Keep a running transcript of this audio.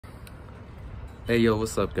Hey yo,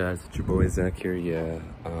 what's up guys? It's your boy Zach here.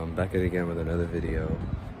 Back at it again with another video,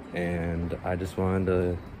 and I just wanted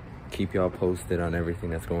to keep y'all posted on everything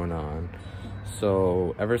that's going on.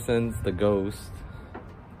 So ever since the ghost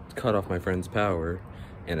cut off my friend's power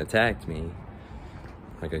and attacked me,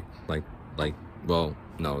 well,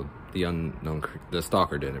 no, the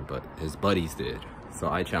stalker didn't, but his buddies did. So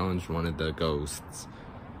I challenged one of the ghosts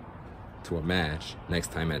to a match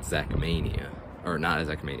next time at Zachamania. Or not at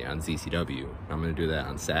Zachamania, on ZCW. I'm gonna do that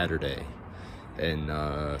on Saturday in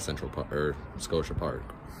Central Park, or Scotia Park,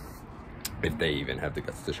 if they even have the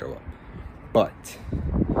guts to show up. But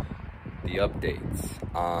the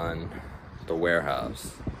updates on the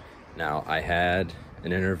warehouse. Now, I had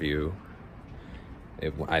an interview.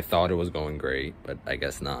 I thought it was going great, but I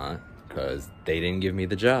guess not, because they didn't give me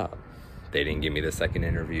the job. They didn't give me the second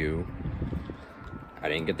interview. I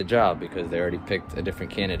didn't get the job because they already picked a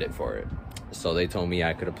different candidate for it. So they told me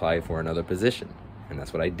I could apply for another position, and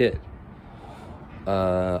that's what I did.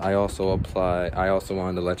 I also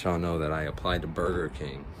wanted to let y'all know that I applied to Burger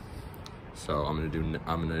King. So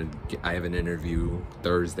I have an interview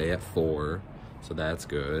Thursday at 4, so that's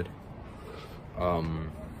good.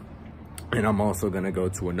 And I'm also gonna go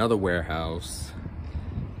to another warehouse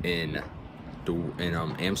in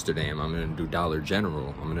Amsterdam. I'm gonna do Dollar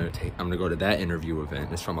General. I'm gonna go to that interview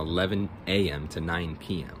event. It's from 11 a.m. to 9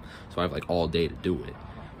 p.m. So I have like all day to do it.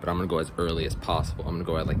 But I'm gonna go as early as possible. I'm gonna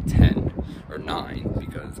go at like 10 or 9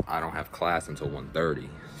 because I don't have class until 1:30.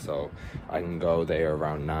 So I can go there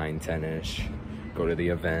around 9, 10-ish, go to the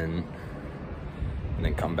event, and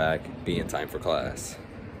then come back, be in time for class.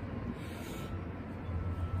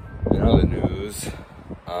 In other news,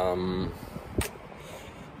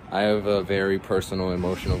 I have a very personal,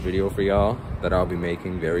 emotional video for y'all that I'll be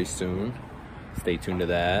making very soon. Stay tuned to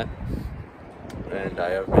that. And I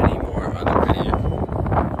have many more other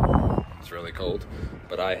videos. It's really cold,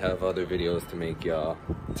 but I have other videos to make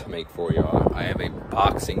for y'all. I have a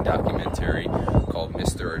boxing documentary called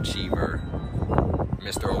Mr.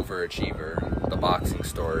 Overachiever, the boxing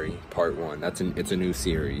story, part 1. It's a new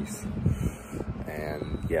series.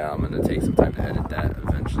 And yeah, I'm gonna take some time to edit that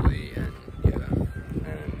eventually, and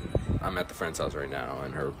I'm at the friend's house right now,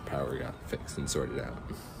 and her power got fixed and sorted out.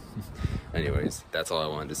 Anyways, that's all I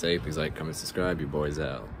wanted to say. Please like, comment, subscribe. Your boy's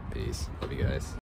out. Peace. Love you guys.